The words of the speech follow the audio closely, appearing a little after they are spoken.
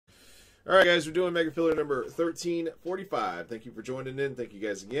All right, guys, we're doing Mega Filler number 1345. Thank you for joining in. Thank you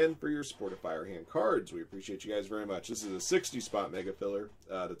guys again for your support of Firehand Cards. We appreciate you guys very much. This is a 60-spot Mega Filler.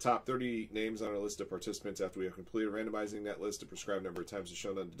 The top 30 names on our list of participants after we have completed randomizing that list, a prescribed number of times is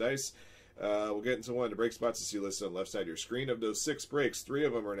shown on the dice. We'll get into one of the break spots to see listed on the left side of your screen. Of those 6 breaks, 3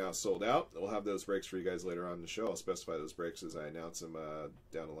 of them are now sold out. We'll have those breaks for you guys later on in the show. I'll specify those breaks as I announce them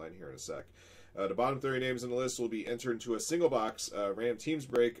down the line here in a sec. The bottom 30 names on the list will be entered into a single box Ram Teams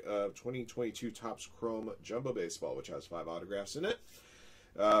break of 2022 Topps Chrome Jumbo Baseball, which has 5 autographs in it.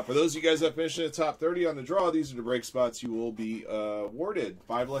 For those of you guys that finished in the top 30 on the draw, these are the break spots you will be awarded.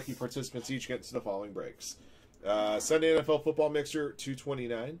 5 lucky participants each get into the following breaks. Sunday NFL Football Mixer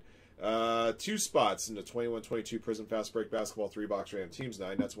 229. 2 spots in the 21-22 Prizm Fast Break Basketball 3-box Ram Teams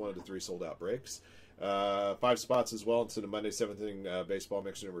 9. That's one of the 3 sold out breaks. 5 spots as well into the Monday 7th inning Baseball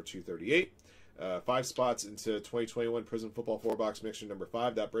Mixer number 238. 5 spots into 2021 Prizm Football 4-box Mixer number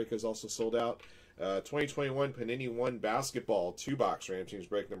 5. That break is also sold out. 2021 Panini 1 Basketball 2-box Ram Teams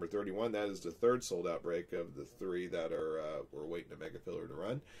break number 31. That is the 3rd sold out break of the 3 that are we're waiting a Mega Filler to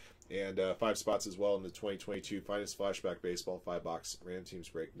run. And 5 spots as well in the 2022 Finest Flashback Baseball 5-box Ram Teams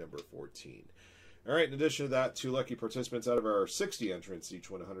break number 14. All right, in addition to that, 2 lucky participants out of our 60 entrants,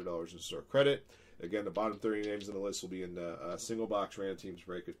 each won $100 in store credit. Again, the bottom 30 names on the list will be in the single box Ram Teams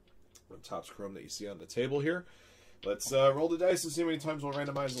break on Topps Chrome that you see on the table here. Let's roll the dice and see how many times we'll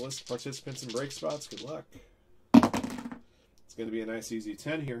randomize the list of participants and break spots. Good luck. It's going to be a nice easy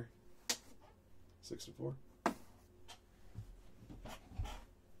 10 here. 6 and 4.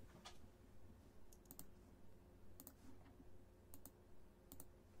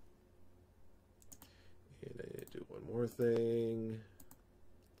 And I need to do one more thing.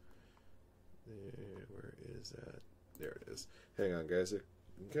 Where is that? There it is. Hang on, guys. I've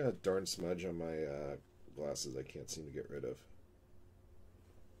got a darn smudge on my glasses I can't seem to get rid of.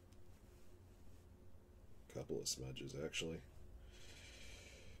 A couple of smudges, actually.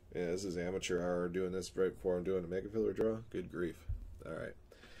 Yeah, this is amateur hour doing this right before I'm doing a Mega Filler draw. Good grief. All right.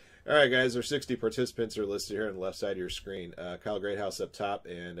 All right, guys. Our 60 participants are listed here on the left side of your screen. Kyle Greathouse up top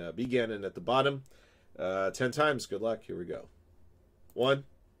and B. Gannon at the bottom. 10 times. Good luck. Here we go. 1,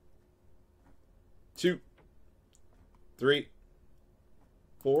 2, 3,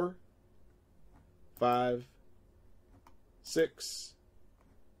 4, 5, 6,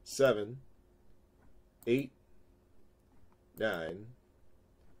 7, 8, 9,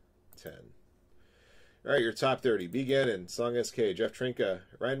 10. All right, your top 30. B. Gannon, Song SK, Jeff Trinka,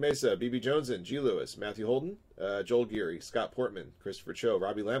 Ryan Mesa, BB Joneson, G. Lewis, Matthew Holden, Joel Geary, Scott Portman, Christopher Cho,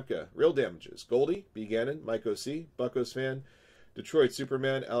 Robbie Lampka, Real Damages, Goldie, B. Gannon, Mike O.C., Buccos Fan, Detroit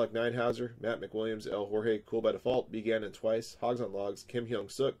Superman, Alec Neinhauser, Matt McWilliams, El Jorge, Cool by Default, B. Gannon twice, Hogs on Logs, Kim Hyung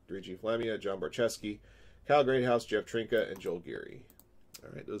Suk, 3G Flamia, John Barcheski, Kyle Greathouse, Jeff Trinka, and Joel Geary. All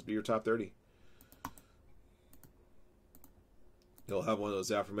right, those be your top 30. You'll have one of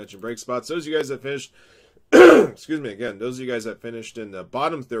those aforementioned break spots. Those of you guys that finished, excuse me again, those of you guys that finished in the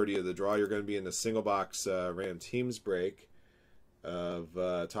bottom 30 of the draw, you're going to be in the single box Ram Teams break of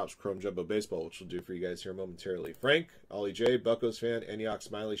Topps Chrome Jumbo Baseball, which we'll do for you guys here momentarily. Frank, Ollie J, Buccos Fan, Eniok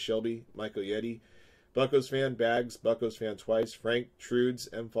Smiley, Shelby, Michael Yeti, Buccos Fan, Bags, Buccos Fan twice, Frank, Trudes,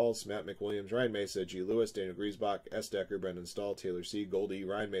 M. Falls, Matt McWilliams, Ryan Mesa, G. Lewis, Daniel Griesbach, S. Decker, Brendan Stahl, Taylor C., Goldie,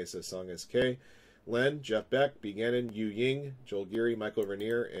 Ryan Mesa, Song SK, Len, Jeff Beck, B. Gannon, Yu Ying, Joel Geary, Michael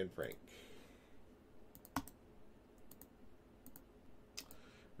Vernier, and Frank.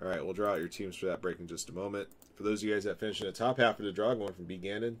 All right, we'll draw out your teams for that break in just a moment. For those of you guys that finished in the top half of the draw, going from B.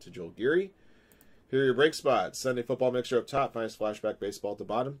 Gannon to Joel Geary, here are your break spots. Sunday Football Mixer up top, Finest Flashback Baseball at the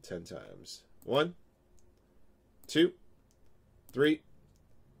bottom, 10 times. 1, 2, 3,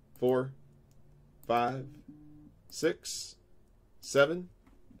 4, 5, 6, 7,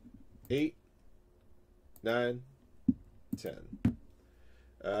 8, 9, 10.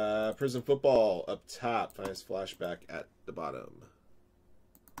 Prizm Football up top, Finest Flashback at the bottom.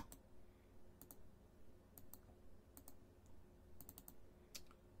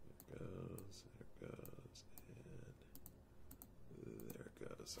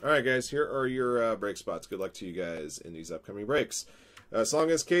 All right, guys, here are your break spots. Good luck to you guys in these upcoming breaks.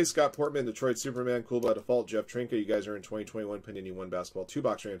 Song SK, Scott Portman, Detroit Superman, Cool by Default, Jeff Trinka. You guys are in 2021 Panini 1 Basketball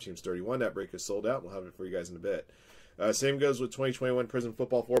 2-box Ram Teams 31. That break is sold out. We'll have it for you guys in a bit. Same goes with 2021 Prizm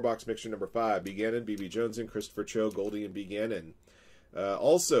Football 4-box Mixture number 5. B. Gannon, BB Joneson, Christopher Cho, Goldie, and B. Gannon.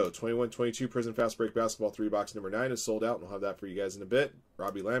 Also, 21-22 Prizm Fast Break Basketball 3-box number 9 is sold out. And we'll have that for you guys in a bit.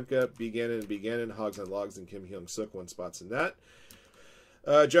 Robbie Lampka, B. Gannon, and B. Gannon, Hogs on Logs, and Kim Hyung Suk. 1 spot's in that.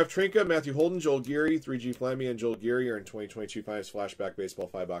 Jeff Trinka, Matthew Holden, Joel Geary, 3G Flammy, and Joel Geary are in 2022 Finest Flashback Baseball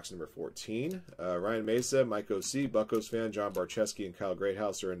 5-box number 14. Ryan Mesa, Mike O.C., Buccos fan, John Barcheski, and Kyle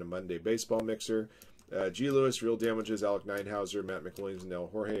Greathouse are in the Monday Baseball Mixer. G. Lewis, Real Damages, Alec Ninehauser, Matt McWilliams, and Nell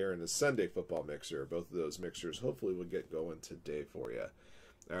Jorge are in the Sunday Football Mixer. Both of those mixers hopefully will get going today for you.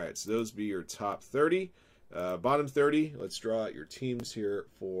 All right, so those be your top 30. Bottom 30, let's draw out your teams here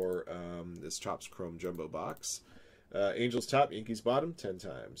for this Topps Chrome Jumbo box. Angels top, Yankees bottom, 10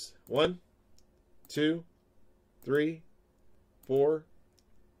 times. 1, 2, 3, 4.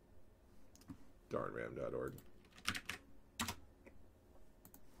 Darnram.org.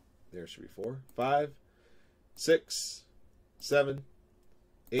 There should be 4, 5, 6, 7,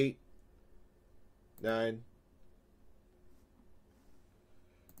 8, 9.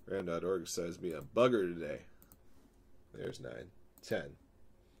 Ram.org says me a bugger today. There's 9, 10.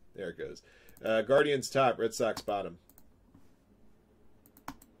 There it goes. Guardians top, Red Sox bottom.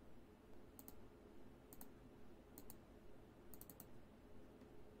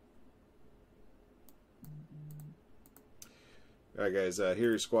 All right, guys, here are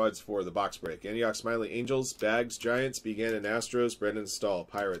your squads for the box break. Antioch Smiley, Angels. Bags, Giants. Began Astros. Brendan Stahl,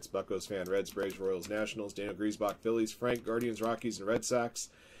 Pirates. Buccos fan, Reds, Braves, Royals, Nationals. Daniel Griesbach, Phillies. Frank, Guardians, Rockies, and Red Sox.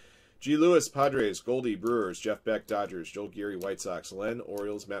 G. Lewis, Padres. Goldie, Brewers. Jeff Beck, Dodgers. Joel Geary, White Sox. Len,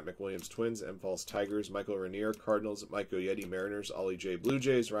 Orioles. Matt McWilliams, Twins. M. Falls, Tigers. Michael Rainier, Cardinals. Mike Yeti, Mariners. Ollie J, Blue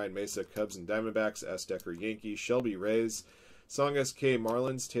Jays. Ryan Mesa, Cubs and Diamondbacks. S. Decker, Yankees. Shelby, Rays. Song S.K.,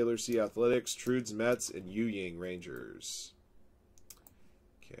 Marlins. Taylor C, Athletics. Trudes, Mets. And Yu Ying, Rangers.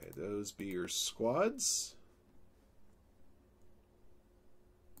 Okay, those be your squads.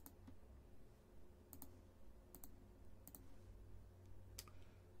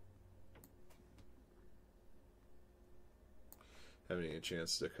 Having a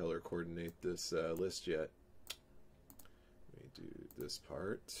chance to color coordinate this list yet. Let me do this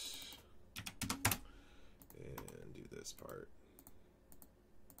part and do this part.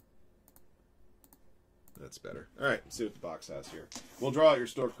 That's better. All right, let's see what the box has here. We'll draw out your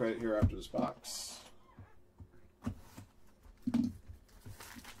store credit here after this box.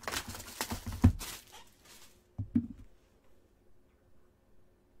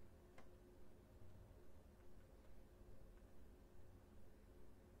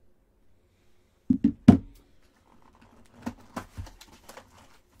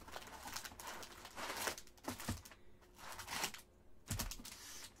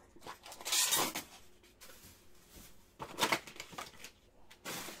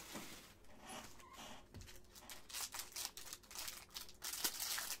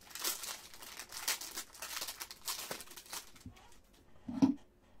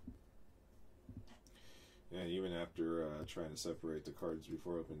 Yeah, even after trying to separate the cards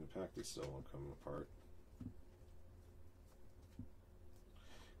before opening the pack, they still won't come apart.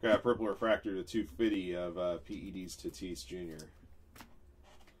 Got a purple refractor to 250 of PED's Tatis Jr.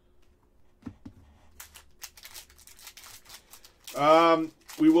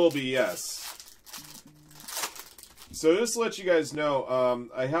 We will be, yes. So just to let you guys know,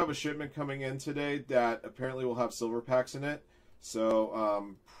 I have a shipment coming in today that apparently will have silver packs in it.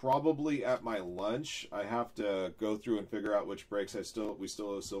 So probably at my lunch, I have to go through and figure out which breaks we still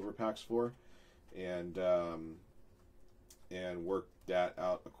owe silver packs for, and work that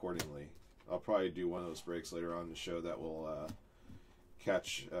out accordingly. I'll probably do one of those breaks later on in the show that will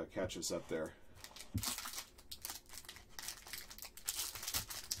catch us up there.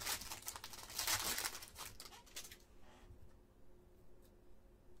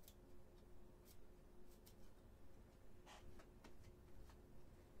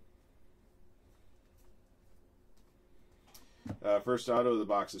 First auto of the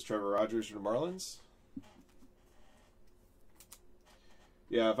box is Trevor Rogers for the Marlins.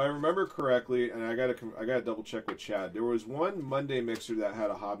 Yeah, if I remember correctly, and I gotta double check with Chad. There was one Monday mixer that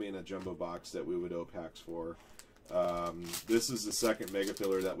had a hobby in a jumbo box that we would owe packs for. This is the second mega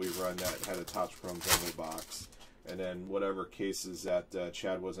filler that we've run that had a Topps Chrome jumbo box, and then whatever cases that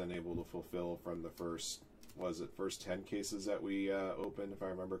Chad wasn't able to fulfill from the first 10 cases that we opened, if I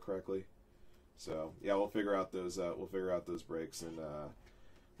remember correctly. So yeah, we'll figure out those breaks and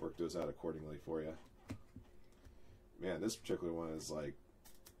work those out accordingly for you. Man, this particular one is like,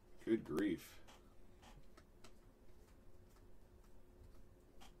 good grief.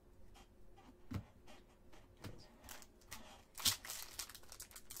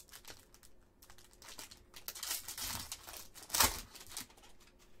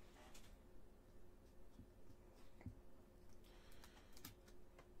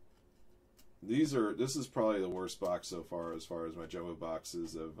 This is probably the worst box so far as my jumbo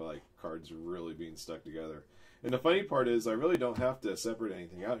boxes of like cards really being stuck together. And the funny part is I really don't have to separate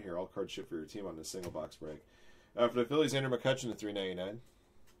anything out here. All cards ship for your team on this single box break. For the Phillies, Andrew McCutchen at $3.99.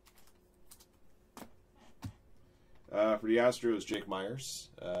 For the Astros, Jake Myers.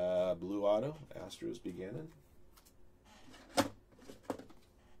 Blue auto, Astros beginning.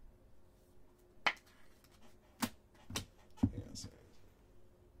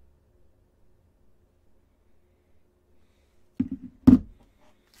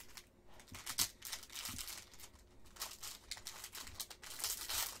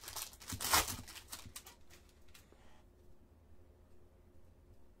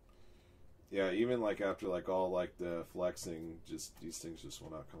 Yeah, even like after like all like the flexing, just these things just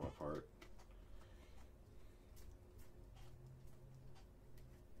will not come apart.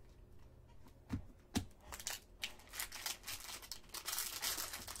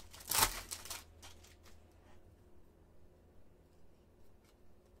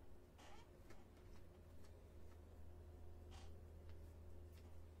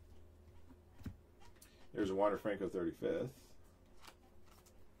 There's a Wander Franco 35th.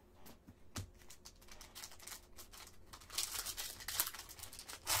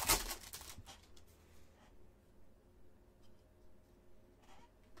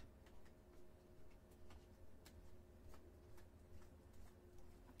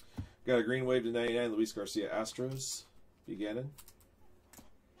 Got a green wave to 99, Luis Garcia Astros, beginning.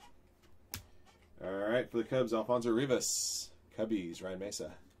 All right, for the Cubs, Alfonso Rivas, Cubbies, Ryan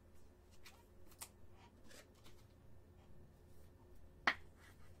Mesa.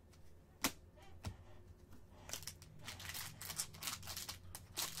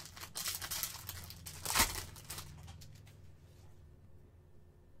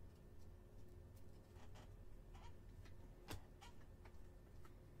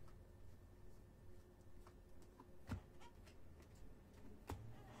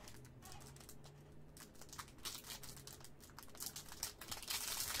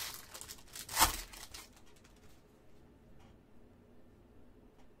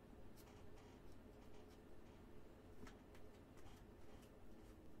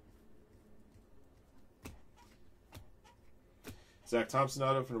 Zach Thompson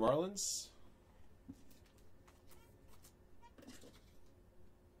auto from the Marlins.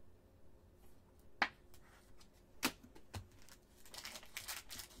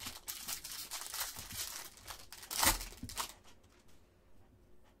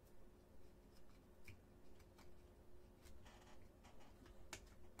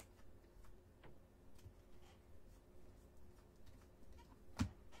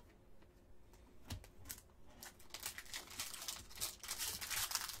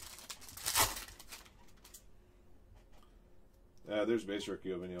 There's base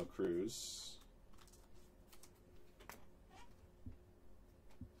rookie of Oneil Cruz.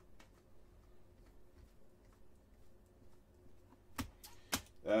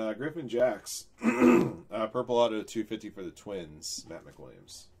 Griffin Jacks. Purple auto 250 for the Twins, Matt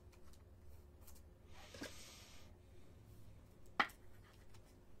McWilliams.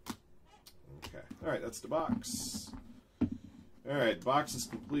 Okay. All right, that's the box. All right, the box is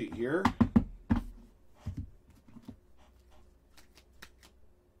complete here.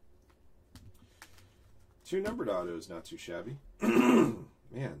 Two numbered autos, not too shabby.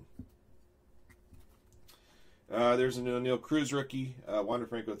 Man. There's an Oneil Cruz rookie, Wander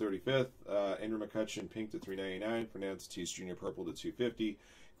Franco 35th, Andrew McCutchen pink to $3.99, Fernando Tatis Jr. purple to $2.50,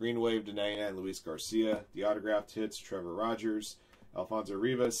 green wave to $99, Luis Garcia. The autographed hits, Trevor Rogers, Alfonso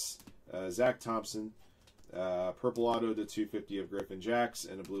Rivas, Zach Thompson, purple auto to $2.50 of Griffin Jacks,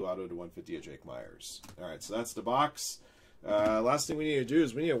 and a blue auto to $1.50 of Jake Myers. All right, so that's the box. Last thing we need to do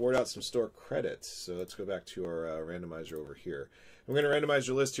is we need to award out some store credits. So let's go back to our randomizer over here. I'm going to randomize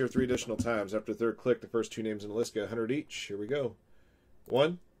your list here 3 additional times. After the third click, the first 2 names in the list get 100 each. Here we go.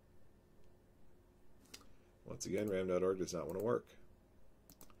 1. Once again, ram.org does not want to work.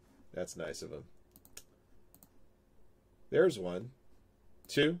 That's nice of them. There's 1,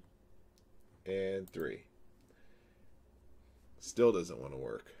 2, and 3. Still doesn't want to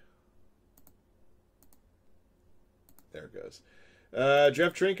work. There it goes.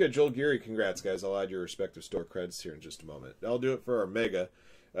 Jeff Trinka, Joel Geary, congrats, guys. I'll add your respective store credits here in just a moment. That'll do it for our Mega.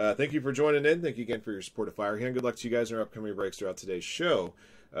 Thank you for joining in. Thank you again for your support of Firehand. Good luck to you guys in our upcoming breaks throughout today's show.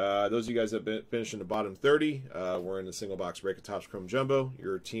 Those of you guys that have finished in the bottom 30, we're in the single box break of Topps Chrome Jumbo.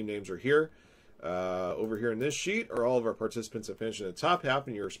 Your team names are here. Over here in this sheet are all of our participants that finished in the top half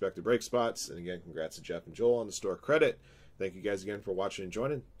in your respective break spots. And again, congrats to Jeff and Joel on the store credit. Thank you guys again for watching and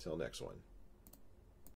joining. Until next one.